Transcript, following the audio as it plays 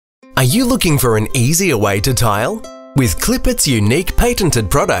Are you looking for an easier way to tile? With Clip-It's unique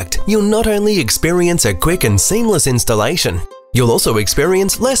patented product, you'll not only experience a quick and seamless installation, you'll also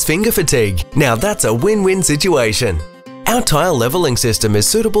experience less finger fatigue. Now that's a win-win situation. Our tile leveling system is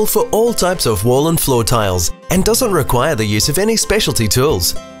suitable for all types of wall and floor tiles and doesn't require the use of any specialty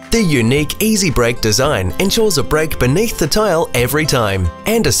tools. The unique Easy Break design ensures a break beneath the tile every time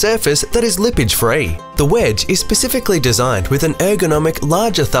and a surface that is lippage-free. The wedge is specifically designed with an ergonomic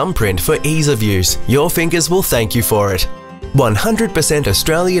larger thumbprint for ease of use. Your fingers will thank you for it. 100%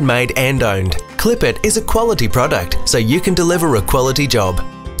 Australian made and owned, Clip-It is a quality product, so you can deliver a quality job.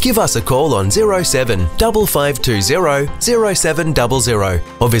 Give us a call on 07 5520 0700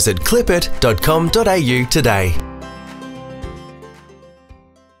 or visit clipit.com.au today.